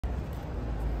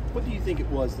What do you think it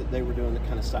was that they were doing that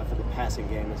kind of stifled the passing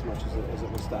game as much as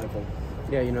it was stifled?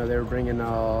 Yeah, you know, they were bringing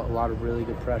a lot of really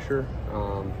good pressure.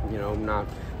 You know, not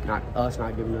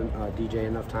giving DJ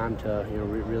enough time to, you know,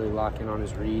 really lock in on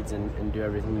his reads and do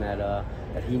everything that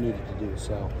he needed to do.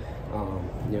 So,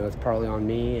 you know, it's partly on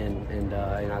me, and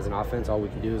as an offense, all we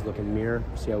can do is look in the mirror,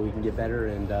 see how we can get better,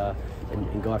 and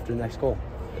go after the next goal.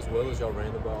 As well as y'all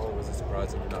ran the ball, was it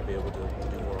surprising to not be able to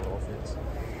do more on offense?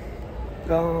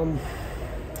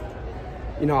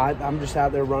 You know, I'm just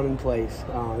out there running plays.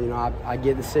 You know, I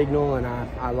get the signal and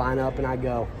I line up and I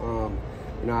go.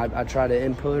 You know, I try to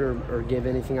input or give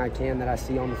anything I can that I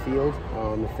see on the field.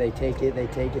 If they take it, they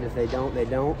take it. If they don't, they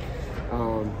don't.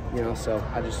 You know, so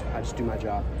I just do my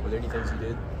job. Were there any things you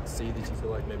did see that you feel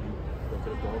like maybe we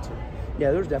could have gone to?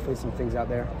 Yeah, there's definitely some things out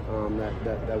there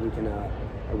that we could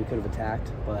have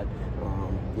attacked, but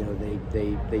you know,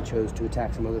 they chose to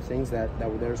attack some other things that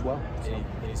were there as well.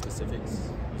 Any specifics?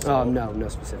 No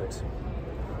specifics.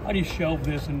 How do you shelve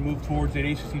this and move towards that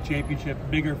ACC championship,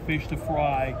 bigger fish to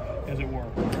fry, as it were?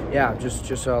 Yeah,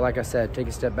 just like I said, take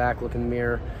a step back, look in the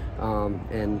mirror,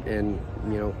 and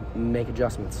you know, make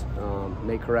adjustments,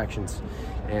 make corrections,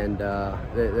 and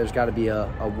there's got to be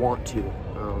a want to,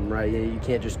 right? You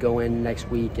can't just go in next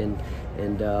week and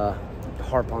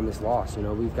harp on this loss. You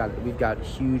know, we've got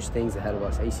huge things ahead of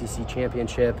us, ACC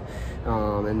championship,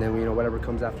 and then, you know, whatever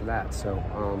comes after that. So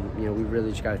you know, we really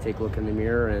just got to take a look in the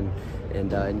mirror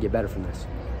and get better from this.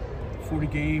 40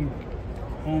 game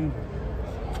home,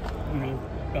 you know,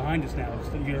 behind us now.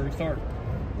 You got to restart.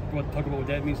 Talk about what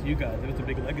that means to you guys. It's a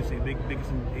big legacy, biggest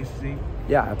in ACC.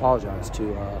 Yeah, I apologize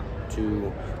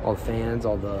to all the fans,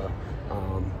 all the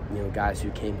you know, guys who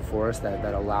came before us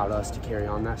that allowed us to carry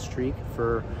on that streak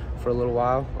for a little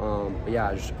while. But yeah,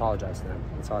 I just apologize to them.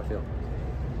 That's how I feel.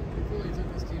 Do you feel you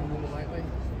took this team a little lightly?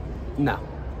 No.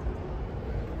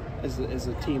 As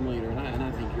a team leader, and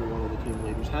I think you're one of the team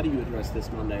leaders, how do you address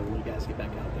this Monday when you guys get back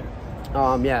out there?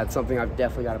 Yeah, it's something I've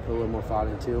definitely got to put a little more thought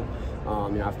into.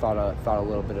 You know, I've thought a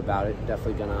little bit about it.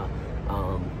 Definitely gonna,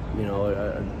 you know,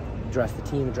 address the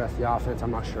team, address the offense.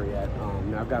 I'm not sure yet.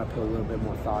 You know, I've got to put a little bit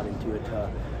more thought into it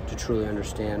to truly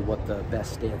understand what the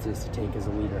best stance is to take as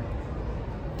a leader.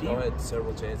 Y'all had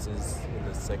several chances in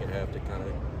the second half to kind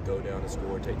of go down and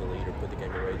score, take the lead, or put the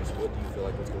game away. Just what do you feel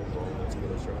like was going wrong with some of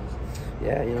those tries?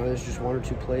 Yeah, you know, there's just one or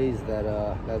two plays that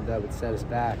would set us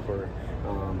back, or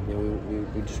you know,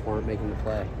 we just weren't making the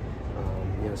play.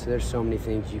 You know, so there's so many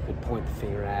things you could point the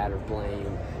finger at or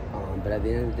blame, but at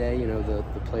the end of the day, you know,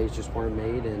 the plays just weren't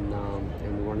made,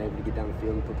 and we weren't able to get down the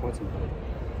field and put points on the board.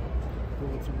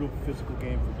 Well, it's a real physical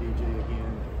game for DJ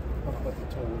again. Talk about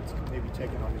the toll it's maybe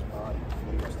taking on his body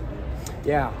for the rest of the year.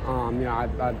 Yeah, you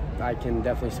know, I can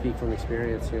definitely speak from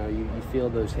experience. You know, you feel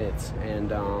those hits, and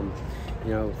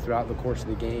you know, throughout the course of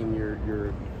the game,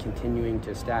 you're continuing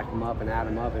to stack them up and add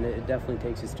them up, and it definitely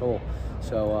takes its toll.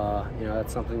 So you know,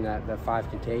 that's something that Five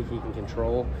can take, he can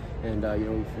control, and you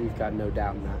know, we've got no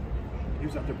doubt in that. He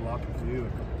was out there blocking for you a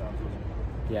couple times, wasn't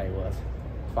he? Yeah, he was.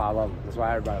 That's why I love him. That's why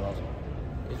everybody loves him.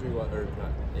 Injury-wise, or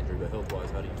not injury, but health-wise,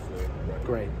 how do you feel? Right?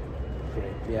 Great.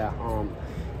 Yeah.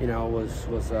 You know, was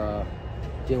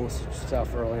dealing with some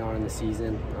stuff early on in the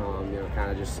season. You know, kind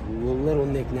of just little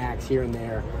knickknacks here and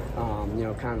there. You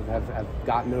know, kind of have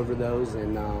gotten over those,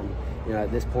 and you know,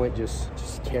 at this point,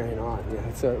 just carrying on. You know,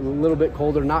 it's a little bit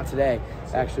colder. Not today,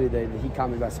 actually. The heat caught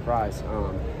me by surprise.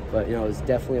 But you know, it's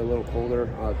definitely a little colder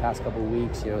the past couple of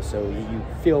weeks. You know, so you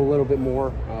feel a little bit more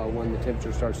when the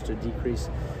temperature starts to decrease.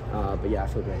 But yeah, I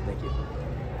feel great. Thank you.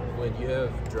 When you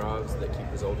have drives that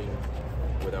keep resulting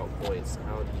without points,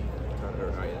 how do you kind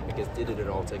of, I guess, did it at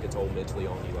all take a toll mentally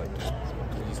on you? Like,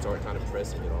 when you start kind of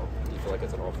pressing it all, do you feel like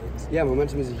it's an offense? Yeah,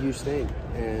 momentum is a huge thing.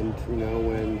 And, you know,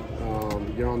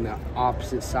 when you're on the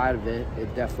opposite side of it,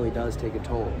 it definitely does take a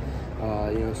toll.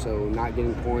 You know, so not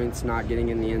getting points, not getting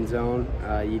in the end zone,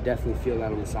 you definitely feel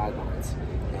that on the sidelines.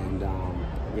 And,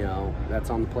 you know, that's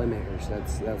on the playmakers.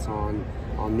 That's on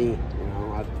me. You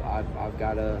know, I've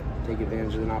got to take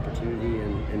advantage of an opportunity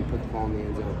and put the ball in the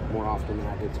end zone more often than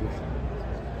I did tonight.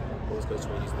 What was Coach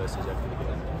Sweeney's message after the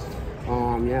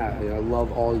game? Yeah, I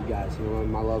love all you guys. You know,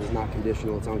 my love is not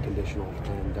conditional; it's unconditional.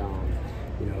 And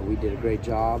you know, we did a great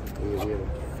job. We had a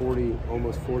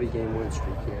almost 40 game win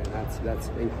streak here, and that's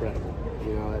incredible.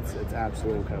 You know, it's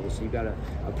absolutely incredible. So you got to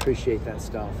appreciate that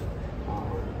stuff.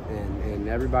 And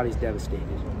everybody's devastated.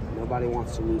 Nobody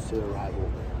wants to lose to their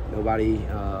rival. Nobody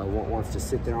wants to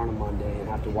sit there on a Monday and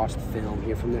have to watch the film,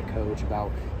 hear from their coach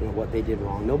about, you know, what they did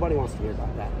wrong. Nobody wants to hear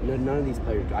about that. None of these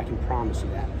players do. I can promise you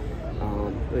that.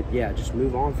 But yeah, just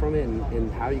move on from it,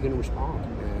 and how are you going to respond?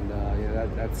 And you know,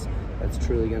 that's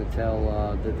truly going to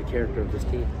tell the character of this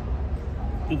team.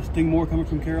 Does it sting more coming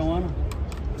from Carolina?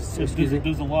 Does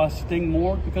the loss sting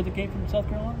more because it came from South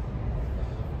Carolina?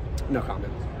 No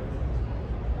comment.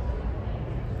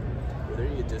 Were there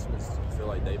any adjustments you feel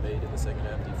like they made in the second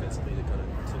half defensively that kind of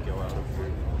took y'all out of your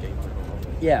game plan on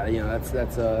offense? Yeah,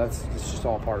 that's just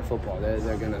all part of football.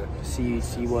 They're gonna see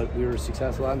what we were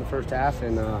successful at in the first half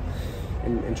and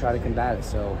try to combat it.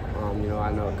 So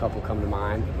I know a couple come to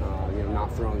mind.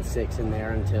 Not throwing 6 in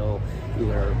there until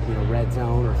either red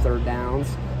zone or third downs.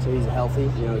 So he's healthy.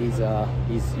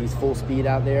 He's full speed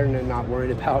out there and not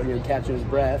worried about catching his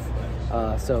breath.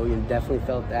 So definitely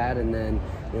felt that. And then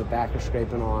backer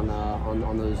scraping on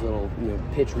those little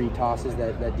pitch read tosses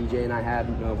that DJ and I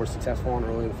had were successful on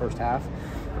early in the first half.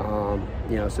 So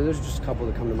there's just a couple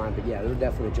that come to mind. But yeah, there were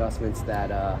definitely adjustments that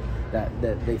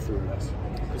they threw at us.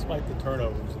 Despite the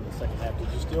turnovers in the second half, did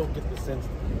you still get the sense,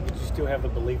 did you still have the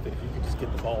belief that if you could just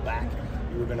get the ball back,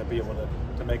 you were going to be able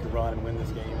to make a run and win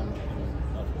this game and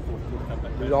fourth quarter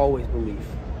comeback? There's always belief,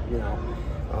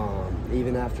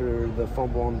 even after the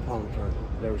fumble on the punt return,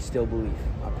 there was still belief,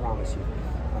 I promise you.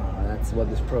 That's what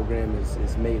this program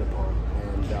is made upon,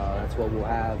 and that's what we'll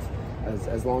have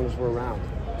as long as we're around.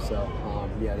 So,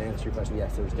 to answer your question,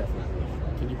 yes, there was definitely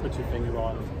belief. Can you put your finger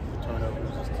on the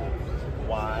turnovers as to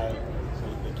why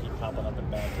they keep popping up in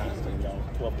bad times?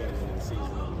 12 games into the season,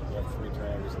 you have 3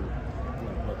 turnovers, and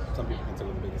what some people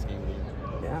consider the biggest game of the year.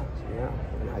 Yeah,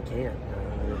 and I can't.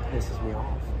 It pisses me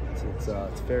off.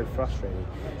 It's very frustrating.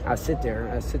 I sit there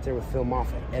with Phil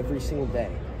Moffitt every single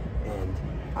day, and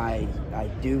I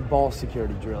do ball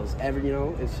security drills.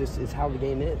 It's how the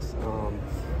game is.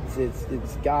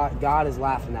 It's God is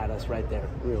laughing at us right there,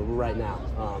 right now.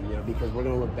 Because we're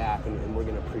going to look back and we're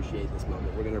going to appreciate this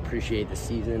moment. We're going to appreciate the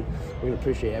season. We're going to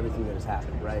appreciate everything that has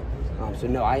happened, right? So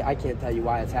no, I can't tell you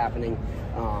why it's happening.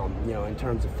 In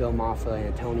terms of Phil Moffitt,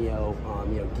 Antonio,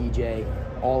 DJ,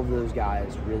 all of those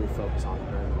guys really focus on it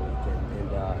during the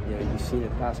week, and you've seen it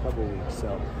the past couple of weeks.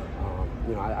 So.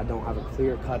 I don't have a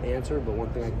clear-cut answer, but one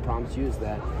thing I can promise you is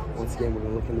that once again we're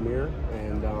going to look in the mirror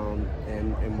and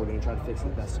we're going to try to fix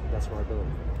it the best of our ability.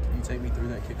 Can you take me through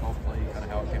that kickoff play, kind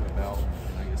of how it came about,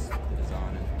 and I guess the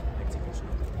design and execution?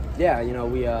 Yeah,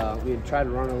 we had tried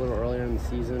to run a little earlier in the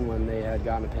season when they had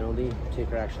gotten a penalty. The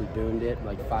kicker actually boomed it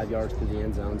like 5 yards to the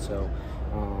end zone, so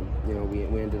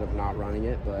we ended up not running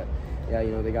it, but.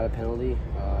 Yeah, they got a penalty.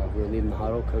 We were leaving the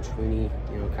huddle. Coach Sweeney,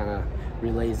 kind of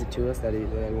relays it to us that he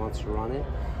wants to run it.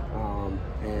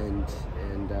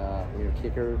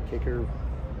 Kicker,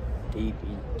 he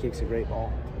kicks a great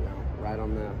ball, right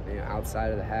on the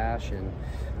outside of the hash. And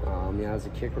as a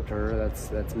kick returner,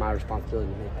 that's my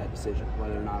responsibility to make that decision,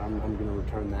 whether or not I'm going to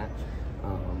return that.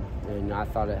 And I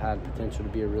thought it had potential to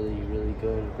be a really, really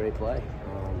great play.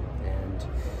 And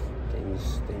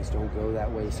things don't go that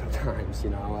way sometimes,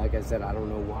 like I said, I don't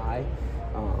know why,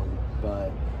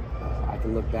 but I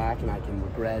can look back and I can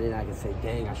regret it. I can say,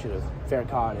 dang, I should have fair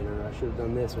caught it, or I should have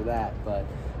done this or that, but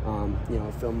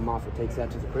if Phil Moffitt takes that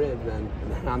to the crib, then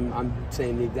I'm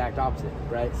saying the exact opposite,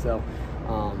 right? So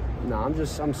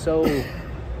I'm so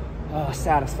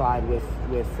satisfied with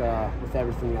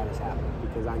everything that has happened,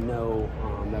 because I know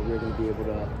that we're going to be able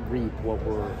to reap what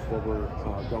we're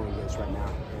going against right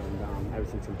now, and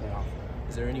everything's going to pay off.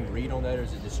 Is there any read on that, or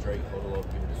is it just straight huddle up,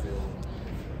 give it a feel?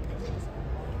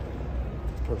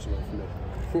 It's personal for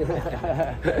me.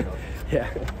 Yeah.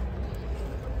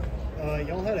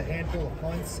 Y'all had a handful of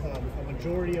punts. A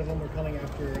majority of them were coming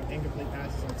after incomplete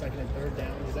passes on second and third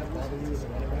down. Does that bother you as a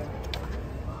running back?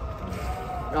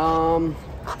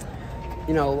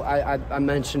 I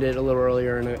mentioned it a little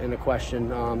earlier in a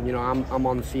question. I'm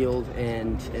on the field,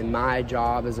 and my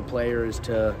job as a player is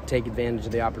to take advantage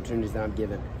of the opportunities that I'm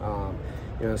given.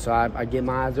 So I get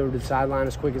my eyes over to the sideline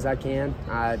as quick as I can.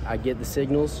 I get the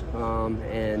signals,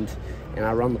 and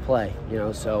I run the play.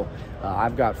 So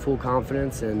I've got full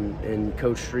confidence in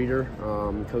Coach Streeter,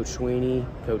 Coach Sweeney,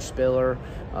 Coach Spiller,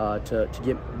 to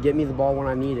get me the ball when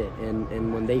I need it,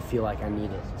 and when they feel like I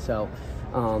need it. So.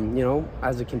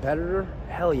 As a competitor,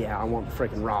 hell yeah, I want the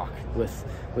freaking rock with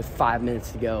 5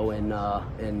 minutes to go and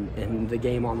the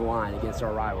game on the line against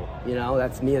our rival.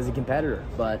 That's me as a competitor,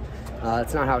 but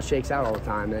that's not how it shakes out all the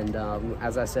time. And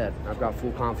as I said, I've got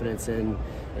full confidence in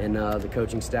the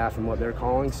coaching staff and what they're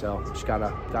calling, so just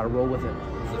gotta roll with it.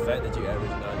 Is the fact that you average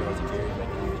 9 yards a carry make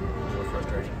it even more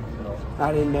frustrating at all?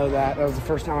 I didn't know that. That was the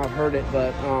first time I've heard it,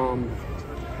 but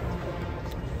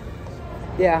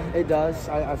Yeah, it does.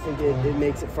 I think it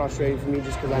makes it frustrating for me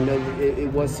just because I know that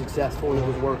it was successful and it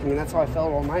was working, and that's how I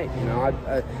felt all night. You know,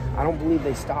 I don't believe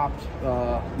they stopped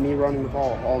me running the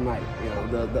ball all night. You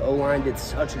know, the O-line did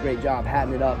such a great job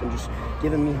hatting it up and just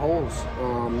giving me holes.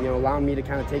 You know, allowing me to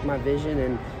kind of take my vision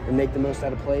and make the most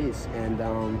out of plays. And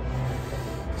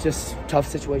it's just tough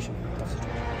situation.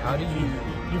 How do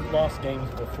you've lost games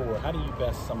before? How do you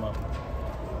best sum up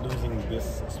losing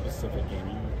this specific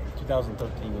game?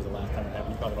 2013 was the last time it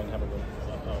happened. You probably don't have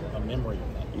a memory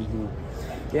of that.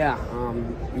 Mm-hmm. Yeah,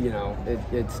 you know,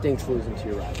 it stinks losing to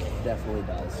your rival. It definitely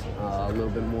does. A little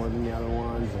bit more than the other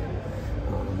ones,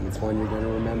 and it's one you're going to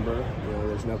remember. You know,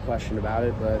 there's no question about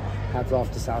it. But hats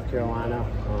off to South Carolina.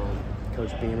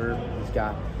 Coach Beamer, he's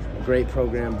got a great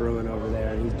program brewing over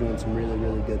there, and he's doing some really,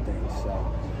 really good things.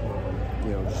 So,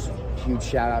 you know, just huge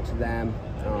shout out to them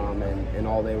and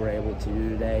all they were able to do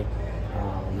today.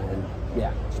 And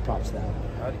yeah, just props to them.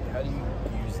 How do you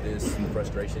use this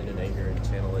frustration and anger and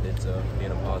channel it into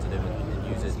being a positive and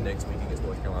use it next week against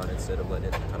North Carolina instead of letting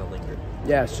it kind of linger?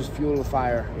 Yeah, it's just fuel to the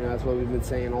fire. You know, that's what we've been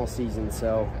saying all season.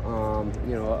 So,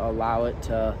 you know, allow it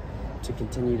to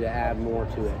continue to add more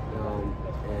to it,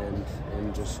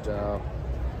 and just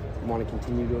want to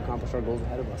continue to accomplish our goals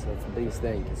ahead of us. That's the biggest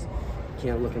thing. Is you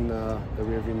can't look in the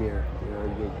rearview mirror. You know,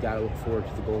 you got to look forward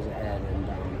to the goals ahead,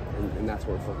 and that's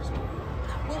what we're focusing on.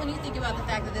 Well, when you think about the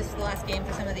fact that this is the last game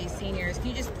for some of these seniors, can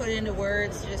you just put it into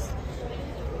words, just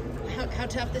how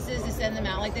tough this is to send them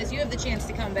out like this? You have the chance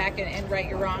to come back and right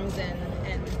your wrongs and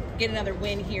get another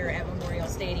win here at Memorial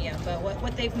Stadium, but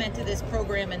what they've meant to this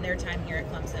program and their time here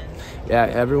at Clemson. Yeah,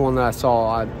 everyone that I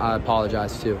saw, I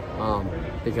apologize to,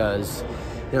 because,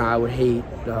 you know, I would hate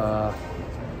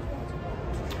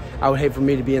for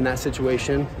me to be in that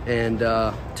situation and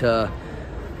to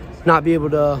not be able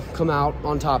to come out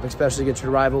on top, especially against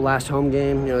your rival last home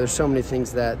game. You know, there's so many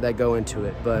things that go into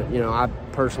it. But, you know, I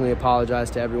personally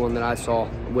apologize to everyone that I saw.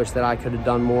 Wish that I could have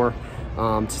done more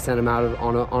to send them out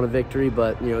on a victory.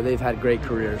 But, you know, they've had great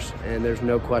careers, and there's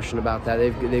no question about that.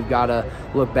 They've got to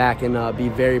look back and be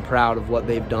very proud of what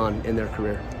they've done in their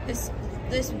career. This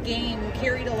game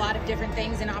carried a lot of different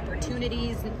things and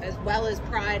opportunities as well as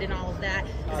pride and all of that.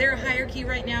 Is there a hierarchy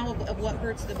right now of what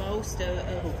hurts the most,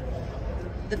 of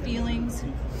the feelings?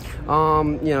 You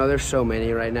know, there's so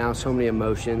many right now, so many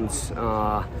emotions. You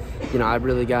know, I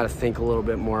really got to think a little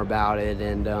bit more about it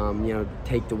and, you know,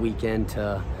 take the weekend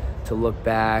to look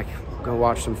back, go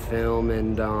watch some film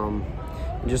and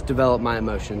just develop my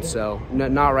emotions. So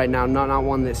not right now, not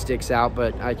one that sticks out,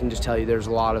 but I can just tell you there's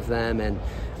a lot of them. And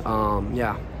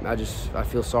yeah, I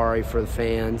feel sorry for the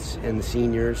fans and the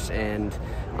seniors and,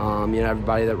 you know,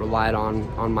 everybody that relied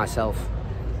on myself.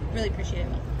 Really appreciate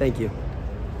it. Thank you.